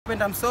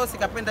kapenda msosi,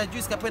 kapenda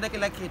juice, kapenda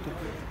kila kitu.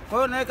 Kwa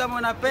hiyo nawe kama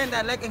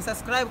unapenda like and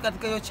subscribe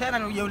katika hiyo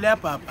channel uje ule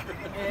hapa.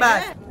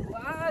 Basi.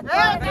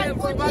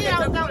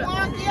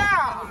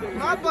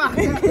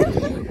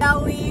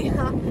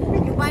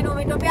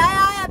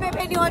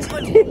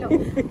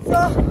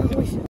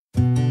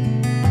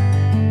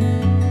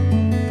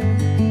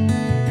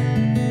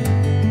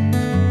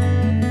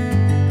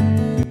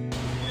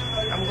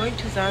 I'm going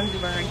to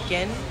Zanzibar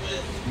again.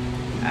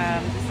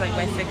 This is like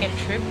my second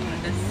trip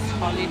on this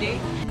holiday.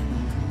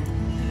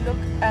 Look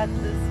at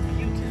this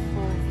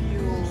beautiful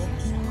view.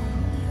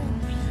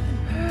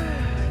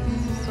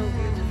 This is so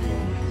beautiful.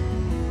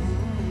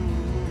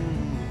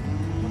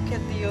 Look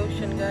at the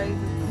ocean, guys.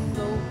 It's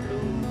so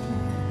blue.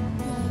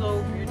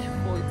 So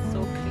beautiful. It's so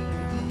clean.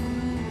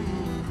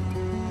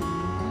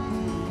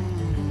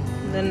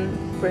 And then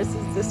first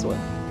is this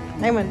one.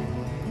 Ayman.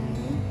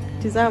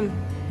 Tizam.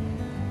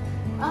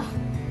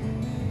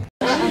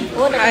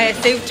 Haya,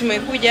 sasa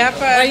tumekuja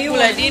hapa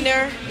kula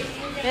dinner.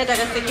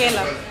 Nataka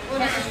sekela.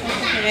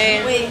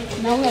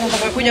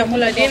 Tumekuja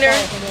kula dinner.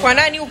 Kwa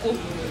nani huku?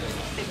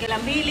 Sekela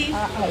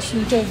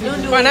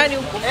 2. Kwa nani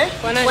huku?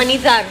 Kwa nani? Kwa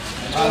Nizar.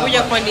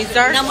 Tumekuja kwa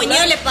Nizar. Na mwenye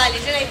yule pale.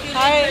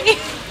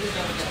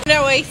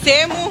 Na wewe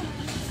sehemu.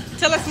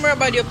 Tell us more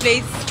about your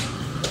place.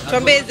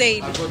 Tuambie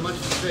zaidi.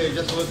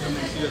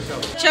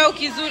 Chao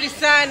kizuri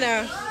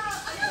sana.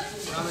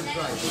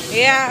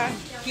 Yeah,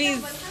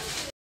 please.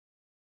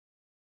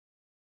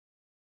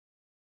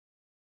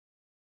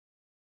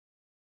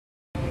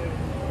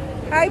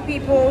 Hi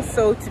people,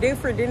 so today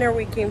for dinner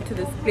we came to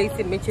this place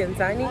in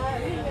Michenzani.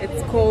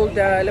 It's called,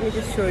 let me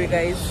just show you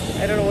guys.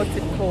 I don't know what's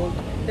it called.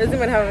 It doesn't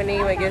even have a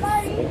name, I guess.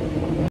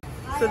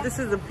 So this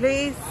is the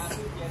place.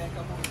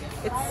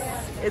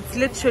 It's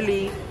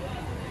literally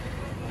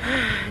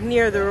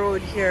near the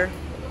road here.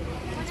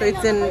 So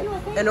it's in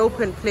an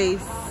open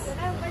place.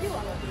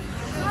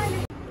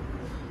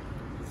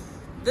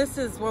 This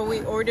is what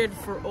we ordered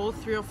for all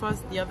three of us.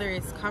 The other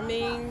is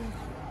coming.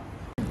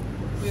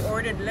 We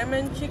ordered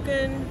lemon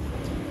chicken.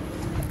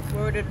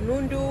 We ordered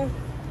nundu.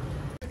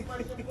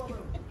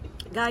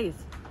 Guys,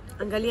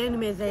 angalieni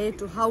meza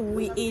yetu, how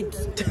we eat.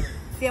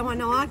 Sia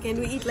wanawake and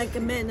we eat like a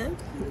man, eh?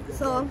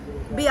 So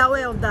be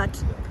aware of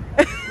that.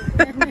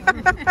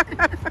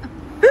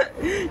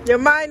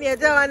 Jamani,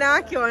 hata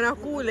wanawake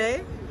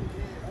wanakule.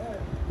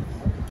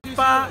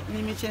 Hapa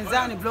ni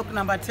Michenzani block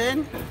number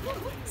 10.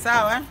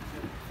 Sawa?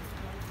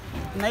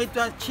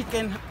 Naitwa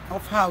Chicken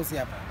of House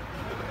hapa.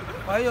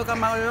 Kwa hiyo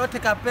kama yoyote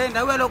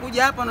kapenda, wewe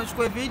alokuja hapa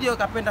unachukua video,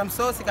 kapenda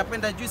msosi,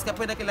 kapenda juice,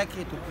 kapenda kila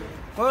kitu.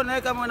 Kwa hiyo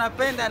nawe kama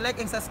unapenda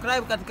like and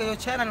subscribe katika hiyo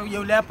channel uje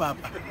ule hapa.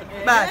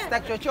 Basi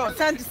tak chochote.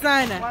 Asante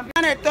sana.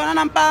 Mwambie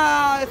tuonana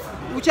mpaka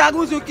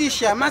uchaguzi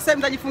ukisha. Masa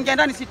mtajifungia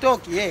ndani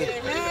sitoki.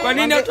 Kwa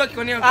nini hautoki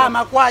kwa nini?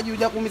 Makwaji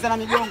uja kuumizana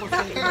migongo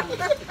sasa.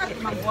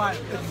 Mambo hayo.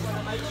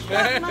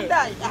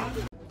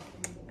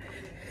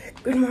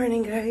 Good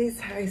morning, guys.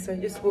 Hi, so I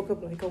just woke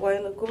up like a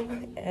while ago,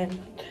 and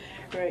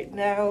right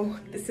now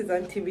this is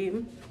Auntie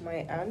Beam,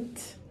 my aunt.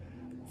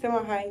 Say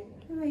hi.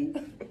 Hi.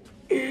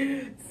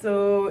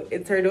 So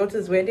it's her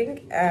daughter's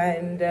wedding,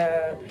 and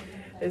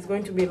there's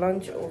going to be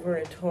lunch over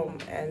at home,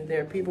 and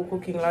there are people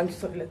cooking lunch,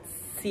 so let's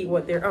see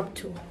what they're up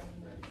to.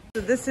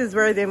 So this is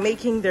where they're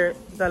making the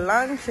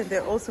lunch, and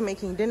they're also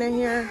making dinner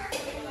here.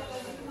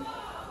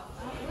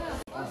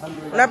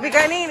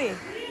 Unapika nini?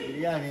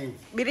 Biryani.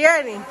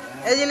 Biryani?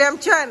 Ajili ya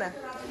mchana?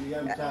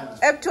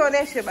 Ep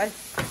tuoneshe basi.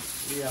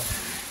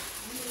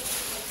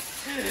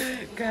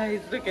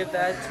 Guys, look at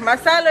that.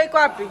 Masala iko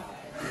wapi?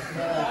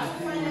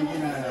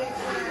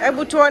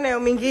 Hebu tuone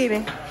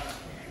mingine.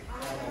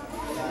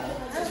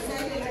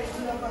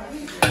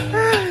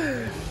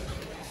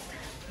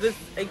 This,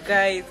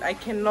 guys, I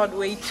cannot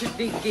wait to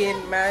dig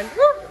in, man.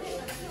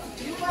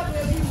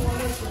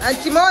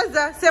 Auntie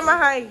Moza, sema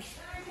hi.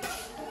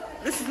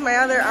 This is my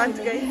other aunt,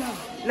 guys.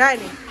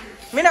 Nani?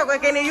 Mina kwa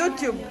kwenye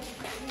YouTube.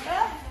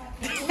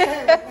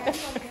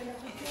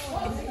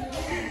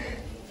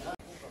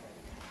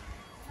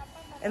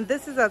 And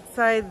this is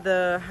outside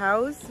the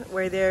house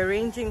where they're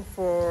arranging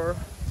for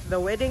the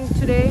wedding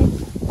today.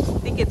 I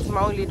think it's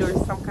Maulid or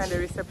some kind of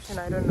reception,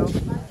 I don't know.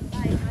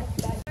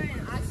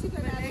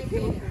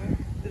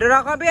 Ndio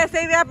nakwambia sasa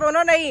hivi hapa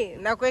unaona hii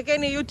na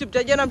kuwekeni YouTube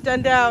tajiona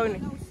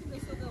mtandaoni.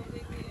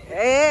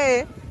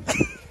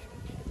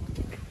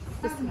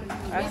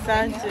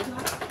 Asante.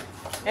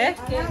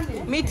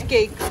 Meat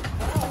cake.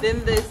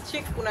 Then there's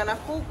chicken, kuna na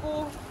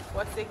kuku,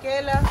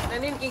 wasekela, na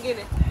nini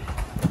kingine?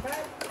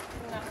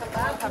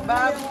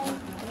 Kebab.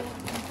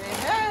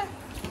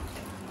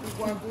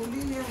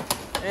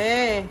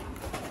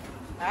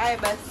 Hai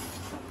basi.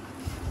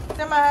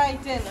 Sema hai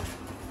tena.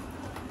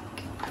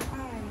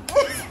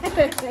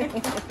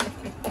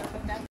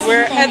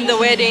 We're at the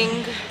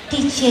wedding.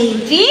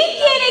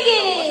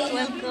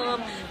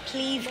 Welcome.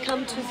 Please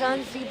come to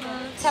Zanzibar.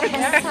 This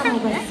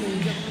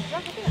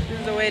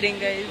is the wedding,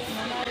 guys.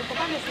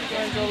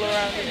 Everyone's all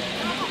around it.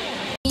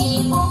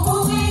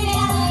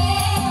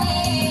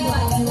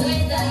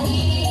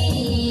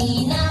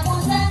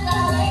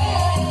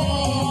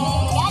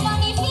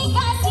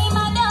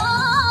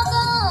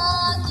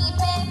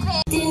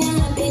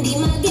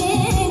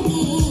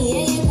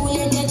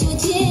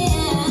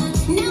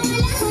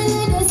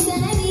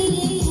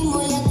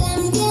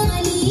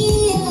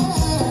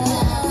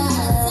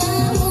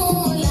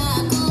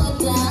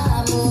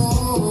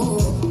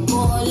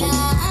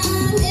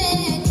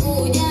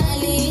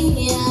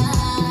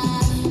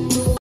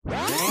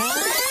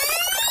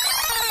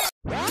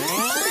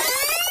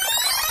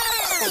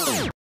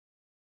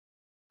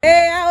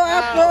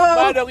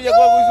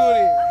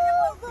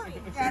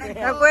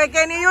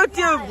 Nakuwekeni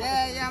YouTube.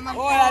 Yeah, man.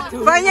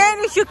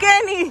 Fanyeni,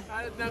 shukeni.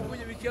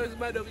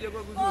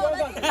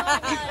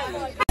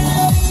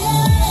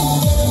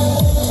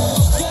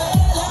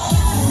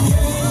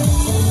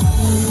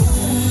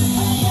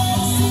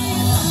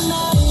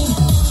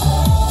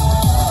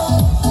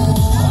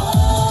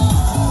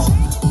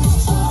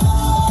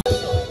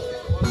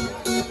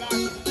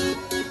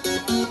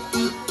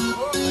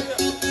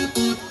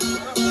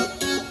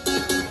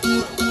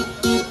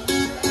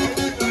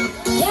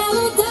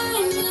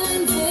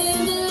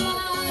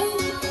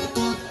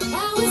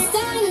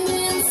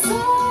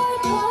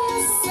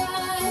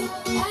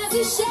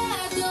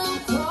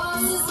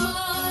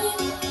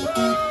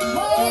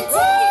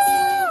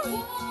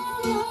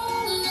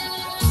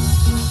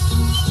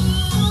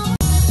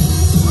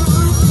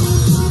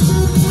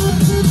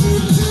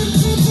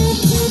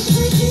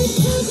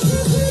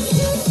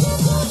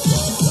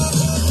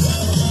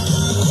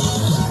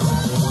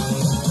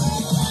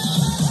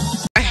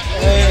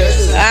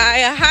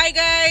 Hi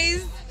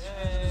guys.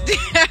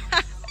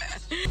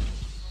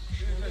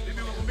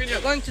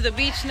 We're going to the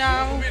beach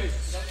now.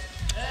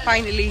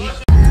 Finally.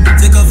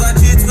 Take off our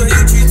cheats where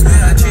you cheat me,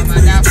 I cheat where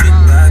you cheat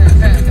back.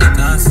 I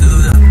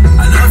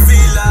don't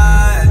feel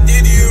like I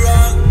did you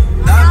wrong.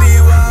 That be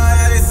why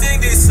I didn't sing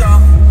this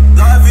song.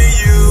 Loving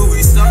you, we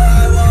all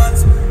I want.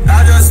 I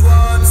just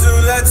want to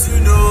let you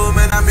know,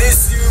 man, I miss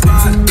you,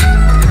 man.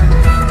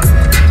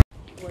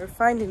 We're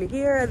finally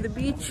here at the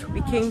beach.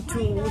 We came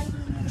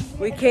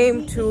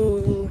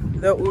to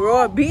the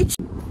Uroa beach.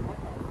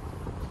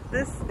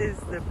 This is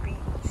the beach.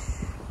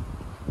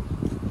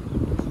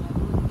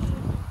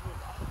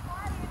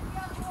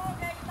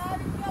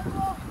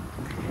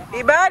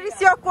 Ibari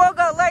sio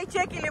kuoga, Allah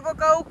cheki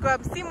ilivyokauka,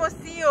 msimo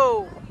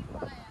sio.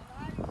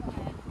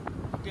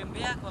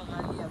 Tembea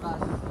kuangalia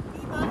basi.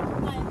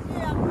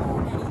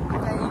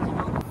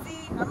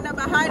 Hamna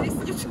bahari,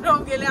 sijui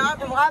tunaogelea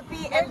hapo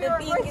wapi. And the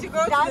beach to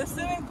go to the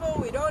swimming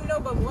pool, we don't know,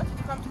 but we wanted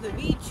to come to the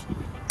beach.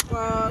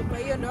 Kwa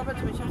hiyo ndio hapa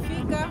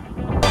tumeshafika.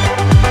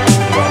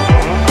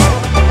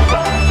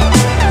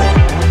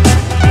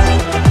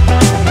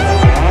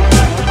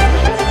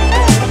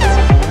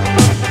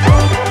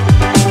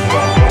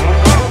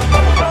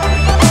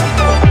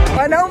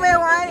 Wanaume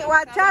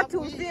watatu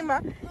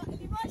uzima.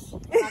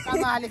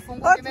 Kama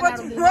alifungua tena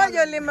narudi.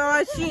 Moja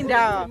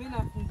limewashinda. Mimi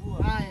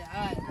nafungua. Haya.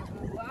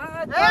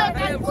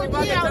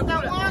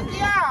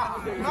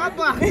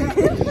 Hapa.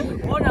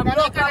 Ona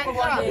block hapo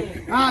bwana.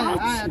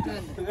 Haya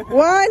twende.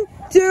 1,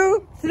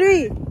 2,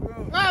 3.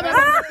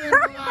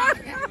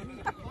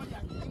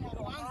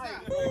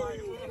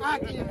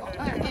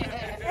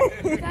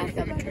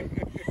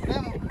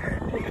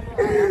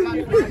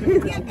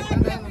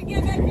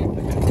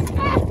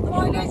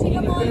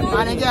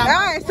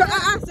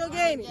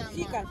 Sogeni.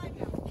 Shika.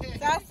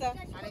 Sasa.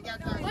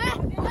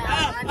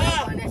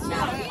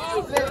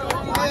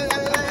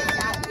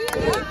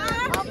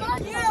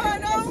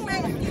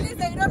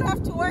 You don't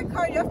have to work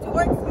hard, you have to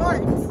work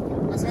smart.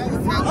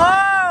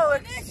 Oh,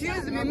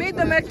 excuse me, mimi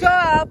tumetoa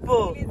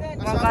hapo.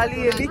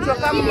 Angalie vichwa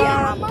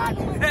kama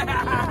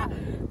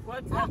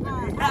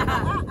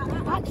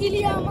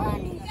Akili ya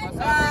amani.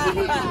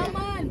 Akili ya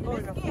amani.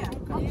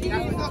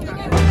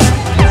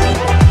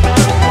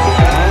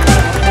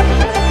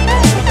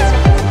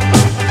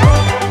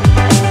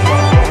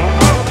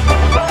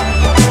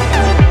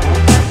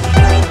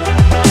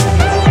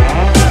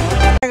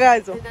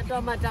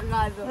 Tunatoa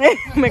matangazo.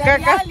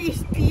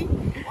 Reality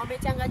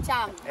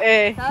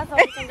wamechanga-changa. Sasa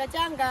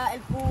wamechanga-changa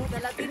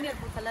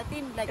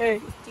 30,000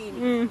 like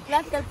 15.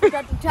 Plus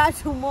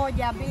 3,000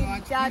 moja,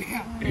 2, 3,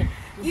 4.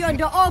 Hiyo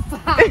ndio offer.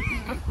 I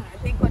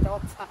think what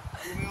offer.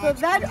 So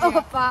that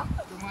offer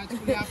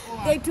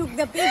they took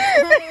the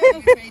picture.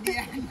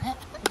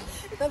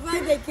 That's why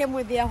they came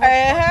with their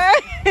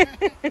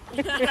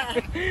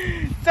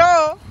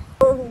So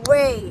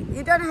wait,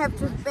 you don't have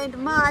to spend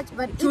much,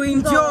 but to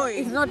enjoy.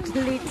 It's not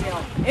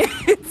little.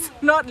 It's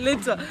not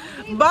little,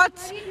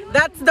 but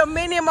that's the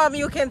minimum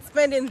you can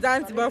spend in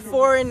Zanzibar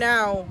for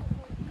now.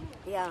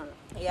 Yeah.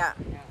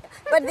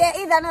 But there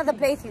is another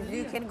places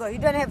you can go. You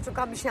don't have to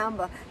come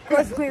Shamba,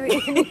 because we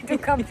need to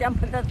come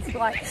Shamba. That's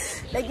why.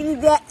 Like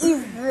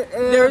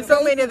there are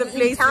so many other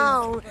places. In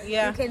town.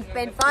 Yeah. You can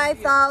spend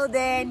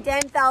 5,000,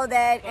 10,000,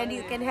 and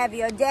you can have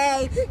your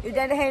day. You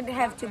don't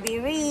have to be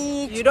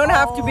rich. You don't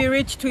have to be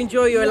rich to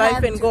enjoy your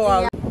life and go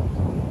out.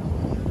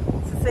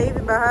 Sasa hivi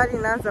bahari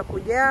inaanza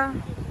kujaa.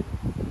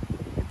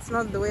 It's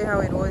not the way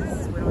how it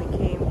was when we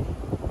came.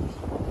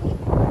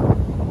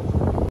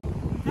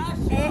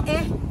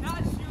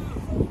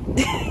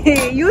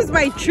 Use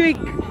my trick.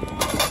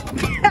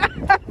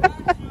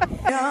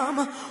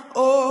 Come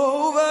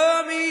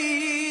over me,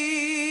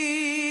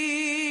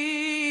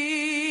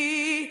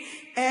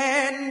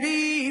 and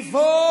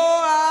before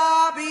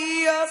I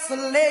be a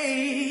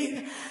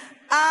slave,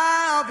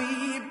 I'll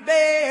be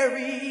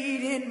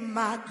buried in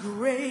my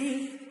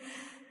grave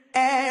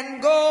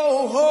and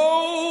go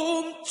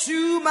home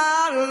to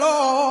my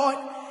Lord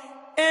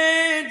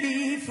and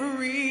be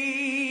free.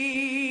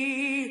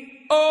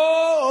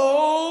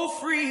 Oh,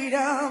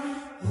 freedom.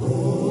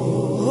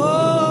 Oh.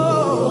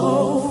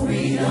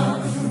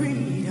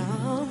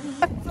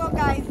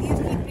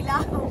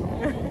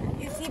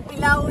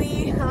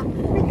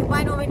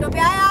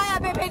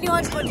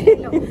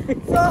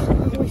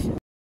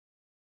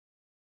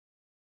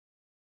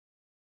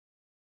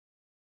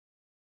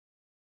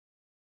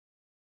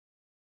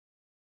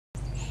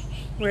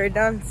 We're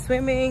done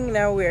swimming.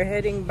 Now we're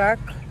heading back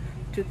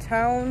to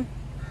town.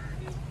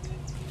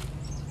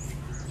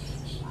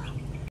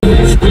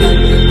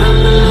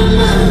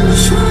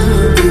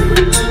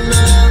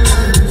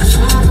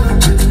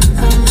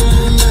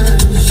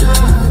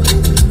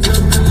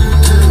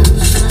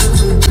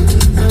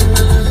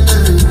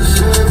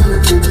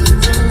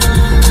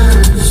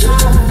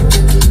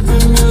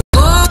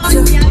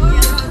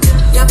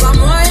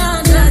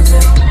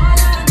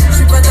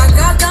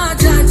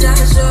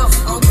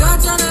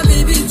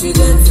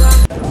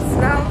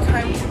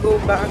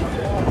 Back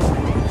home.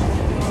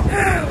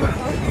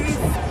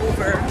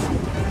 Over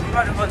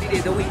on a holiday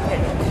the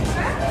weekend.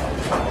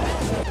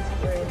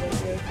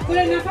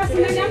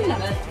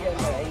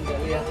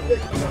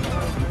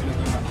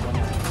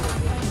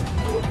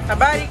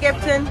 Habari,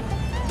 Captain.